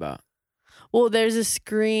thinking about? Well, there's a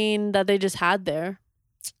screen that they just had there.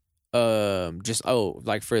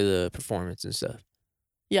 Like for the performance and stuff.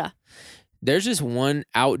 Yeah. There's this one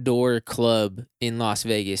outdoor club in Las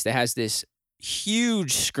Vegas that has this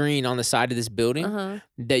huge screen on the side of this building Uh-huh.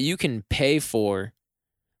 that you can pay for,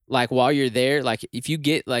 like while you're there. Like if you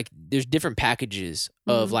get like, there's different packages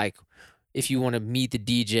of Mhm. like, if you want to meet the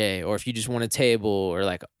DJ or if you just want a table or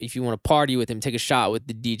like if you want to party with him, take a shot with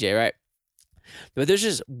the DJ, right? But there's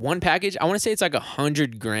just one package. I want to say it's like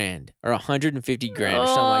 $100,000 or $150,000 or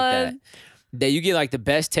something like that. That you get like the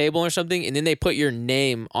best table or something, and then they put your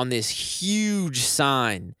name on this huge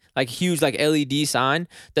sign, like huge like LED sign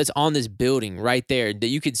that's on this building right there that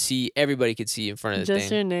you could see. Everybody could see in front of the Just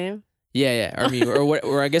thing. your name? Yeah. I mean,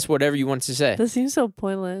 or I guess whatever you want to say. That seems so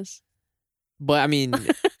pointless. But I mean,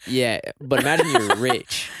 yeah. But imagine you're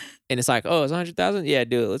rich, and it's like, oh, it's 100,000. Yeah,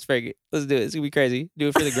 do it. Let's break it. Let's do it. It's gonna be crazy. Do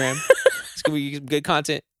it for the gram. It's gonna be some good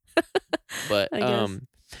content. But I guess.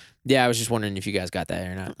 yeah, I was just wondering if you guys got that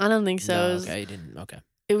or not. I don't think so. No, It was, okay, you didn't. Okay.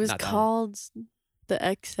 it was Not that one. called the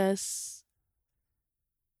Excess.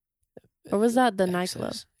 Or was that the nightclub?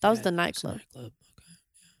 Access. That was Yeah, the it's a nightclub. nightclub.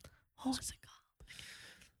 What was it called?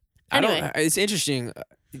 I don't. Anyway. It's interesting.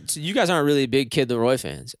 So you guys aren't really big Kid Leroy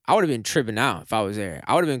fans. I would have been tripping out if I was there.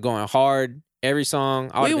 I would have been going hard every song.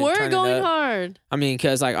 I We would've been were turning going up. hard. I mean,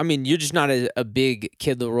 because you're just not a big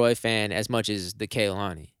Kid Leroy fan as much as the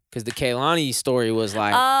Kehlani. because the Kaylani story was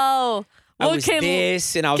like, Oh. I was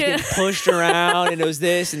this, and I was getting pushed around, and it was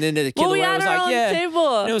this, and then the Killer Roy was like, yeah.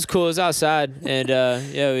 Table. And it was cool. It was outside, and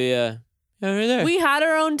yeah, we were there. We had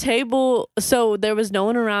our own table, so there was no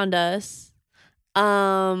one around us.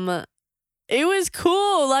 It was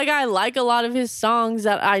cool. Like, I like a lot of his songs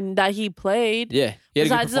that he played. Yeah.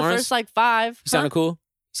 Besides the first like 5. He sounded cool.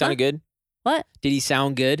 He sounded good. What? Did he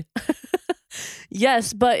sound good?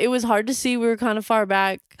 Yes, but it was hard to see. We were kind of far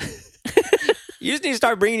back. You just need to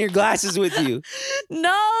start bringing your glasses with you.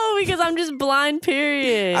 No, because I'm just blind,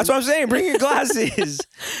 period. That's what I'm saying. Bring your glasses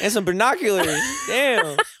and some binoculars.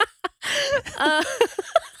 Damn.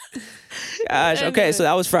 Gosh. Okay, so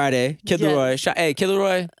that was Friday. Kid Leroy. Hey, Kid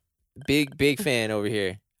Leroy, big fan over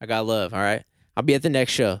here. I got love, all right? I'll be at the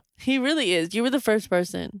next show. He really is. You were the first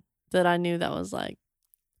person that I knew that was like,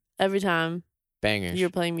 every time bangers. you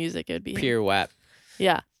were playing music, it would be pure WAP.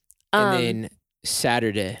 Yeah. And then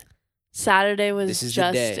Saturday was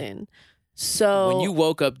Justin. So when you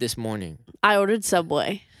woke up this morning, I ordered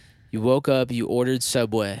Subway. You woke up, you ordered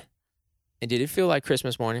Subway. And did it feel like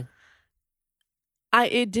Christmas morning?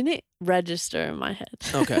 It didn't register in my head.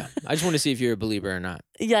 Okay. I just want to see if you're a believer or not.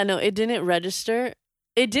 Yeah, no, it didn't register.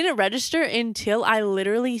 It didn't register until I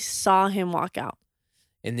literally saw him walk out.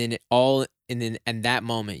 And then in that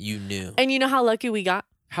moment you knew. And you know how lucky we got?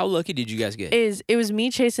 How lucky did you guys get? It was me,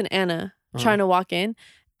 Chase, and Anna trying to walk in,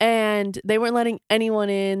 and they weren't letting anyone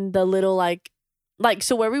in the little like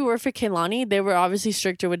so where we were for Kehlani, they were obviously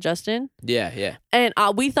stricter with Justin. Yeah. And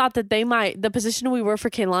we thought that the position we were for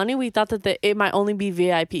Kehlani, we thought that it might only be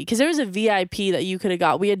VIP because there was a VIP that you could have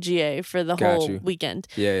got. We had GA for the whole weekend.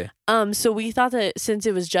 Yeah. So we thought that since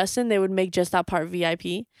it was Justin, they would make just that part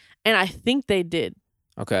VIP, and I think they did.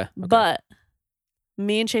 Okay. But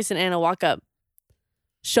me and Chase and Anna walk up,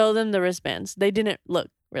 show them the wristbands. They didn't look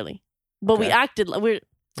really, but we acted like we're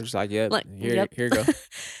just like, here you go.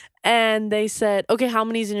 And they said, okay, how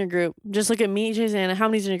many's in your group? Just look at me, Chase, and Anna. How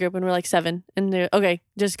many's in your group? And we're like 7. And they're okay,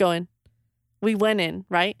 just go in. We went in,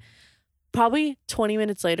 right? Probably 20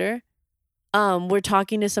 minutes later, we're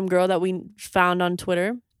talking to some girl that we found on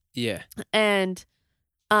Twitter. Yeah. And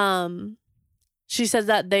she says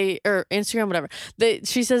that or Instagram, whatever.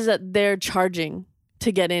 She says that they're charging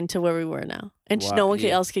to get into where we were now. And no one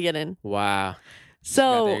else could get in. Wow.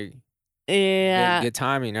 So yeah. Good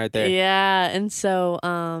timing right there. Yeah. And so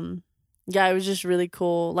yeah, it was just really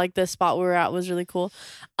cool. Like the spot we were at was really cool.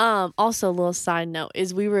 Also a little side note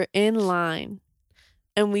is we were in line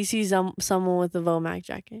and we see someone with a Vomac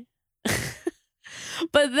jacket.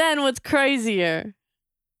 But then what's crazier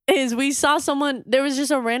is we saw there was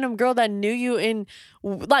just a random girl that knew you in,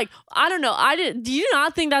 like, I don't know. Do you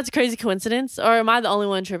not think that's a crazy coincidence? Or am I the only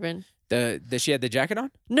one tripping? She had the jacket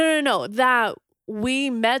on? No. That we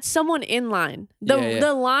met someone in line.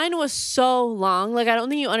 The line was so long. Like, I don't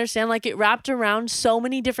think you understand. Like, it wrapped around so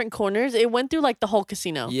many different corners. It went through, like, the whole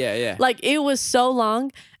casino. Yeah. Like, it was so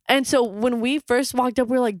long. And so when we first walked up,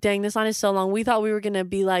 we were like, dang, this line is so long. We thought we were going to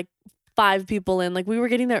be, like, 5 people in. Like, we were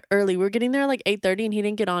getting there early. We were getting there, like, 8:30, and he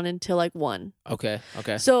didn't get on until, like, 1. Okay.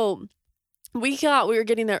 So we thought we were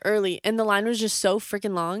getting there early, and the line was just so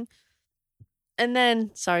freaking long. And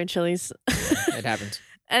then, sorry, Chili's. It happens.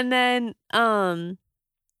 And then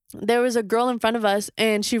there was a girl in front of us,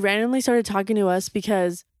 and she randomly started talking to us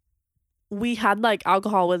because we had, like,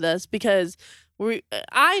 alcohol with us because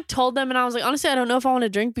I told them, and I was like, honestly, I don't know if I want to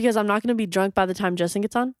drink because I'm not going to be drunk by the time Justin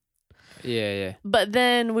gets on. Yeah. But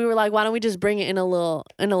then we were like, why don't we just bring it in a little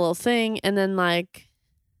thing and then, like,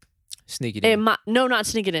 sneak it in? No, not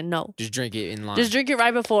sneak it in. No. Just drink it in line. Just drink it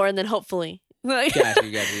right before, and then hopefully. Gotcha,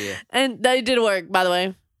 yeah. And that did work, by the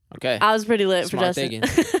way. Okay. I was pretty lit Smart for Justin.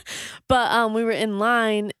 But we were in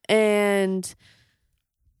line, and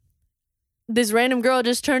this random girl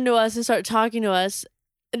just turned to us and started talking to us.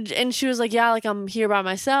 And she was like, yeah, like, I'm here by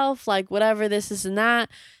myself, like, whatever, this and that.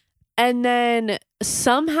 And then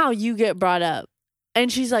somehow you get brought up.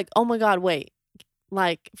 And she's like, oh my God, wait.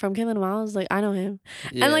 Like, from Kayla Miles, like, I know him.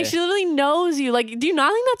 Yeah. And, like, she literally knows you. Like, do you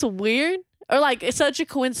not think that's weird? Or, like, it's such a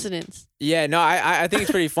coincidence. Yeah, no, I think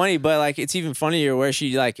it's pretty funny, but, like, it's even funnier where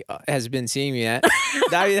she, like, has been seeing me at.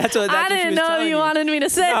 That's what I didn't know you wanted me to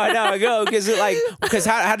say. No, go, because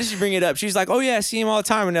how did she bring it up? She's like, oh yeah, I see him all the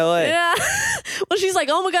time in LA. Yeah. Well, she's like,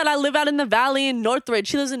 oh my God, I live out in the valley in Northridge.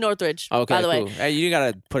 She lives in Northridge. Okay, by the cool. way. Hey, you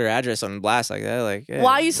gotta put her address on blast like that, like. Yeah. Well,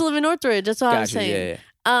 I used to live in Northridge. That's what I was saying.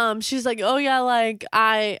 Yeah. She's like, oh yeah, like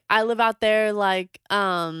I live out there, like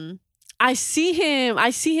I see him,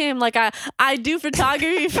 like I do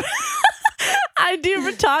photography. I do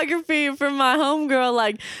photography for my homegirl,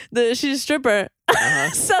 like she's a stripper.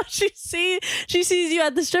 So she sees you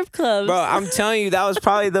at the strip club. Bro, I'm telling you, that was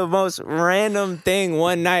probably the most random thing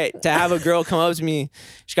one night to have a girl come up to me.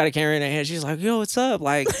 She got a camera in her hand. She's like, yo, what's up?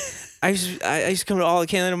 Like, I used to come to all the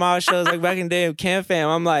Kaylin and Miles shows like back in the day of Camp Fam.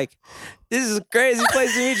 I'm like, this is a crazy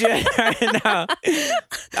place to meet you at right now.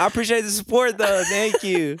 I appreciate the support though. Thank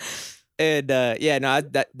you. And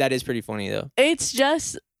that is pretty funny though. It's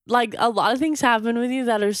just like a lot of things happen with you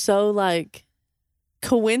that are so like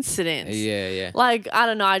coincidence. Yeah. Like, I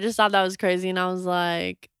don't know. I just thought that was crazy. And I was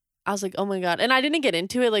like, oh my God. And I didn't get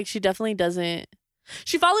into it. Like, she definitely doesn't.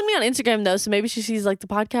 She followed me on Instagram though. So maybe she sees like the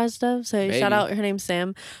podcast stuff. So hey, shout out. Her name's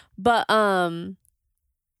Sam. But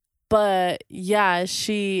yeah,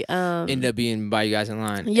 she ended up being by you guys in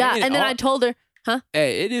line. Yeah. And then I told her,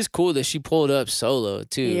 hey, it is cool that she pulled up solo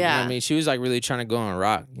too. Yeah. You know what I mean, she was like really trying to go on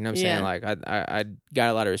rock. You know what I'm saying? Like I got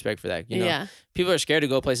a lot of respect for that. You know, people are scared to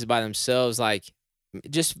go places by themselves, like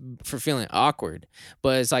just for feeling awkward.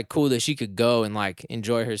 But it's like cool that she could go and like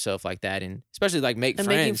enjoy herself like that, and especially like make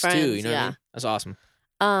friends too. You know what I mean? That's awesome.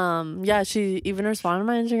 Yeah, she even responded to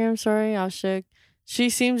my Instagram story. I was shook. She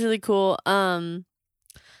seems really cool. I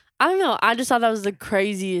don't know. I just thought that was the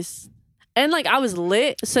craziest. And like I was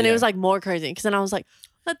lit, so then it was like more crazy because then I was like,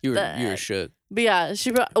 "What you the?" You were shook. But yeah,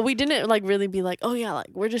 we didn't like really be like, "Oh yeah,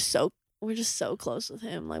 like we're just so close with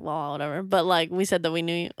him." Like, well, whatever. But like we said that we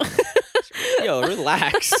knew you. Yo,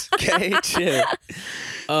 relax, okay, chill.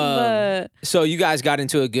 So you guys got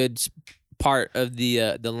into a good part of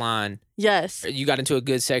the line. Yes, you got into a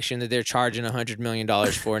good section that they're charging $100 million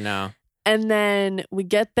for now. And then we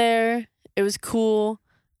get there. It was cool.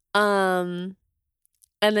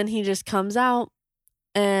 And then he just comes out,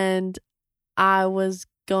 and I was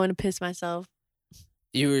going to piss myself.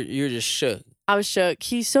 You were just shook. I was shook.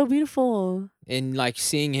 He's so beautiful. And like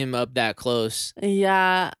seeing him up that close.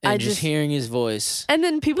 Yeah. And just hearing his voice. And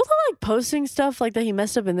then people are like posting stuff like that he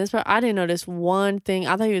messed up in this part. I didn't notice one thing.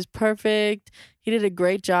 I thought he was perfect. He did a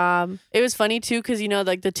great job. It was funny too because, you know,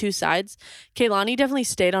 like the two sides. Kehlani definitely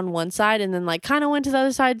stayed on one side and then like kind of went to the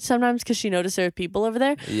other side sometimes because she noticed there were people over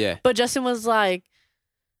there. Yeah. But Justin was like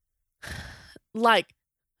like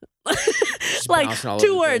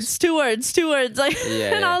two words. Like,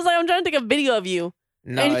 and I was like, I'm trying to take a video of you.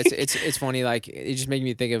 No, it's funny. Like, it just made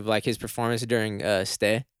me think of like his performance during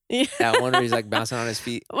Stay. Yeah. That one where he's like bouncing on his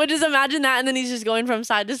feet. Well, just imagine that, and then he's just going from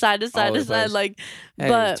side to side to side to side. Like, hey,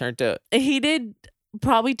 but turned up. He did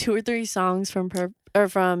probably 2 or 3 songs from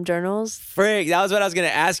Journals. Frick, that was what I was gonna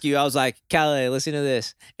ask you. I was like, Calais, listen to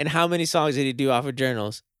this. And how many songs did he do off of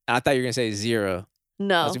Journals? And I thought you were gonna say 0.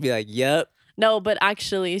 No. I was gonna be like, yep. No, but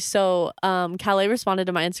actually, so Calais responded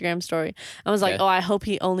to my Instagram story. I was like, oh, I hope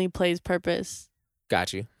he only plays Purpose.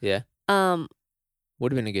 Got you. Yeah.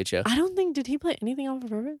 Would have been a good show. I don't think, did he play anything off of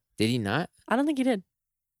Purpose? Did he not? I don't think he did.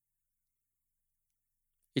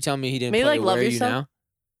 You're telling me he didn't Maybe play like Where Love Are You Yourself? Now?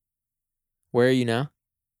 Where Are You Now?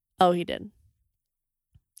 Oh, he did.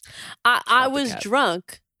 I was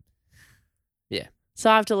drunk. Yeah. So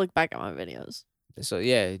I have to look back at my videos. So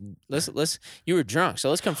yeah, let's. You were drunk, so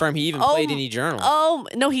let's confirm he even played any Journal. Oh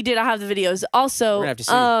no, he did. I have the videos. Also, we're gonna have to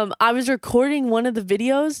see. I was recording one of the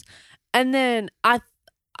videos, and then I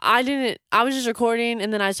didn't. I was just recording,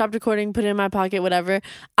 and then I stopped recording, put it in my pocket, whatever.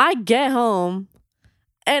 I get home,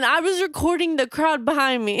 and I was recording the crowd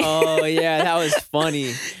behind me. Oh yeah, that was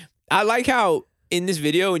funny. I like how in this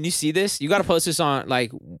video, when you see this, you got to post this on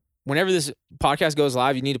like whenever this podcast goes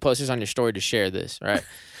live. You need to post this on your story to share this, right?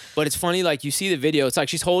 But it's funny, like, you see the video. It's like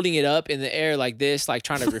she's holding it up in the air like this, like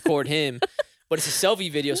trying to record him. But it's a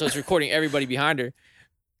selfie video, so it's recording everybody behind her.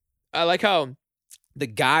 I like how the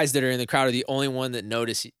guys that are in the crowd are the only one that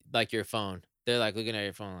notice, like, your phone. They're, like, looking at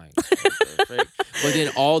your phone like, but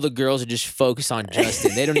then all the girls are just focused on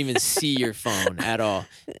Justin. They don't even see your phone at all.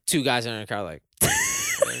 2 guys are in the crowd like...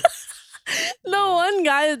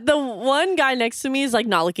 The one guy next to me is, like,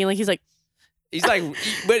 not looking. Like, he's like,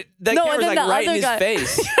 but the camera's like right in his guy.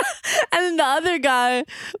 face. And then the other guy, and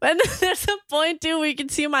then there's a point too where you can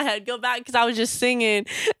see my head go back because I was just singing,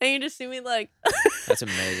 and you just see me like. That's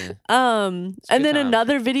amazing. And then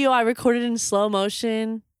another video I recorded in slow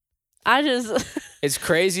motion. It's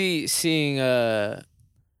crazy seeing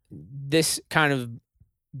this kind of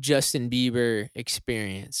Justin Bieber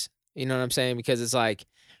experience. You know what I'm saying? Because it's like,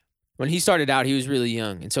 when he started out, he was really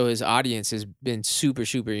young. And so his audience has been super,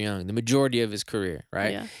 super young, the majority of his career,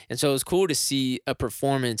 right? Yeah. And so it's cool to see a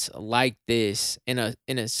performance like this in a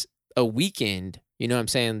weekend, you know what I'm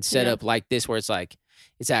saying, set up like this where it's like,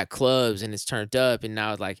 it's at clubs and it's turned up and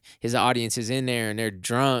now it's like his audience is in there and they're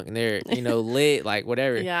drunk and they're, you know, lit, like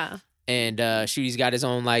whatever. Yeah. And he's got his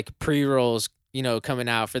own like pre-rolls, you know, coming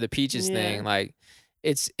out for the Peaches thing. Like,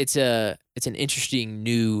 it's an interesting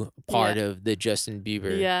new part of the Justin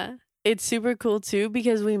Bieber. Yeah. It's super cool too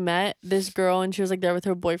because we met this girl and she was like there with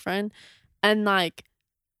her boyfriend. And like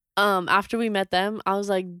after we met them, I was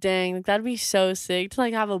like, dang, like that'd be so sick to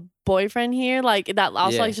like have a boyfriend here, like that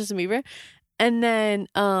also Yeah. likes Justin Bieber. And then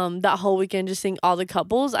that whole weekend just seeing all the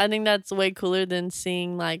couples, I think that's way cooler than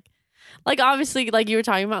seeing like obviously like you were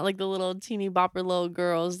talking about like the little teeny bopper little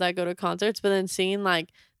girls that go to concerts, but then seeing like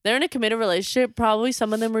they're in a committed relationship, probably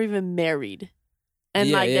some of them were even married. And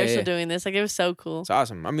Yeah, like yeah, they're yeah. still doing this. Like it was so cool. It's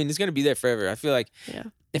awesome. I mean, it's gonna be there forever. I feel like Yeah.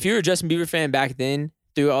 if you were a Justin Bieber fan back then,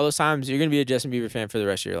 through all those times, you're gonna be a Justin Bieber fan for the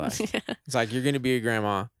rest of your life. It's like you're gonna be your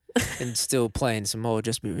grandma and still playing some old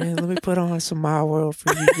Justin Bieber. Hey, let me put on some My World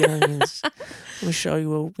for you youngins. Let me show you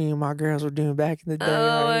what me and my girls were doing back in the day.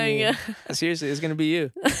 Oh right my here." god. Seriously, it's gonna be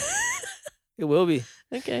you. It will be.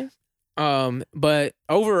 Okay. But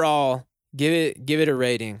overall, give it a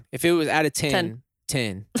rating. If it was out of 10,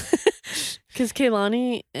 10. Because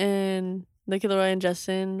Kaylani and Nicky Leroy and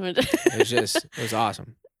Justin were It was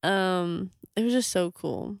awesome. it was just so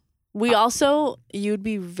cool. We also, you'd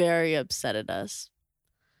be very upset at us.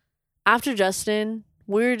 After Justin,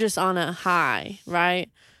 we were just on a high, right?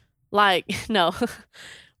 Like, no.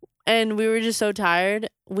 And we were just so tired.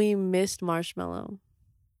 We missed Marshmello.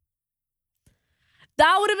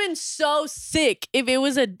 That would have been so sick if it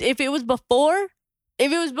was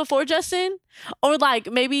before Justin, or like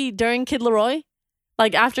maybe during Kid Leroy,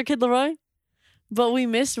 like after Kid Leroy. But we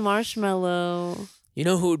missed Marshmello. You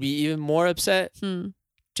know who would be even more upset?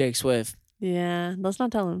 Jake Swift. Yeah, let's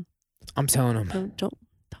not tell him. I'm telling him. Don't tell him.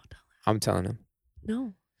 I'm telling him.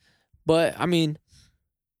 No. But I mean,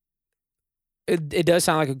 it does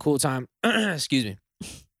sound like a cool time. Excuse me.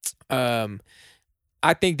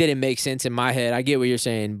 I think that it makes sense in my head. I get what you're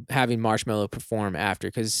saying, having Marshmello perform after,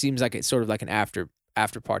 because it seems like it's sort of like an after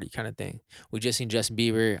party kind of thing. We just seen Justin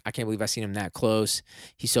Bieber. I can't believe I seen him that close.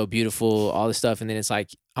 He's so beautiful, all this stuff, and then it's like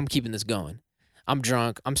I'm keeping this going. I'm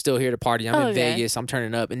drunk. I'm still here to party. I'm in Vegas. I'm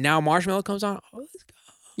turning up, and now Marshmello comes on. Oh, let's go.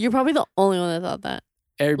 You're probably the only one that thought that.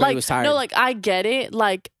 Everybody was tired. No, like I get it.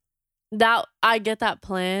 Like that, I get that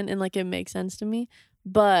plan, and like it makes sense to me.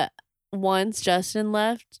 But once Justin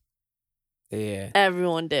left, yeah,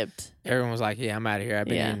 everyone dipped. Everyone was like, "Yeah, I'm out of here.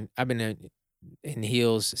 I've been in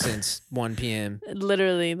heels since 1 p.m.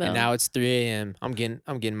 Literally, though. And now it's 3 a.m. I'm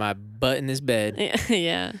getting my butt in this bed.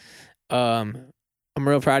 Yeah. I'm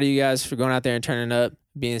real proud of you guys for going out there and turning up,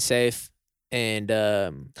 being safe, and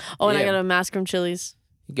and I got a mask from Chili's.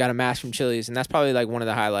 You got a mask from Chili's, and that's probably like one of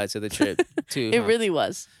the highlights of the trip too. It really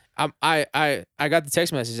was. I got the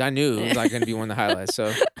text message. I knew it was like going to be one of the highlights.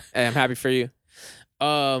 So hey, I'm happy for you.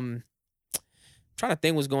 Trying to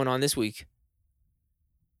think what's going on this week.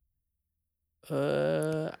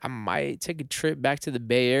 I might take a trip back to the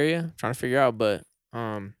Bay Area. I'm trying to figure out, but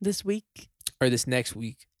this week or this next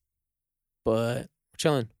week. But we're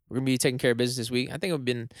chilling. We're gonna be taking care of business this week. I think I've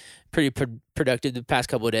been pretty productive the past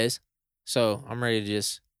couple of days, so I'm ready to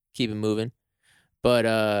just keep it moving.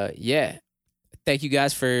 But yeah, thank you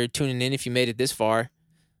guys for tuning in. If you made it this far,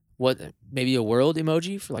 maybe a world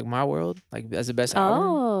emoji for like My World, like as the best album.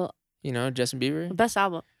 Oh, you know, Justin Bieber, best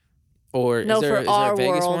album. Or no, is there Our a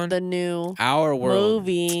Vegas World, one? the new Our World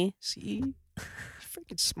movie. See,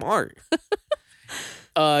 freaking smart.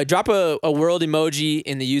 Drop a world emoji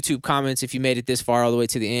in the YouTube comments if you made it this far all the way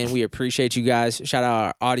to the end. We appreciate you guys. Shout out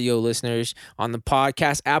our audio listeners on the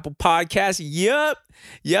podcast, Apple Podcasts.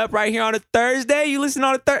 Yup, right here on a Thursday. You listen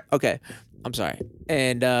on a Thursday. Okay, I'm sorry.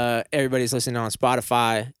 And everybody's listening on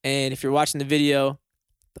Spotify. And if you're watching the video,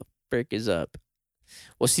 the frick is up.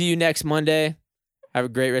 We'll see you next Monday. Have a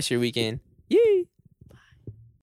great rest of your weekend.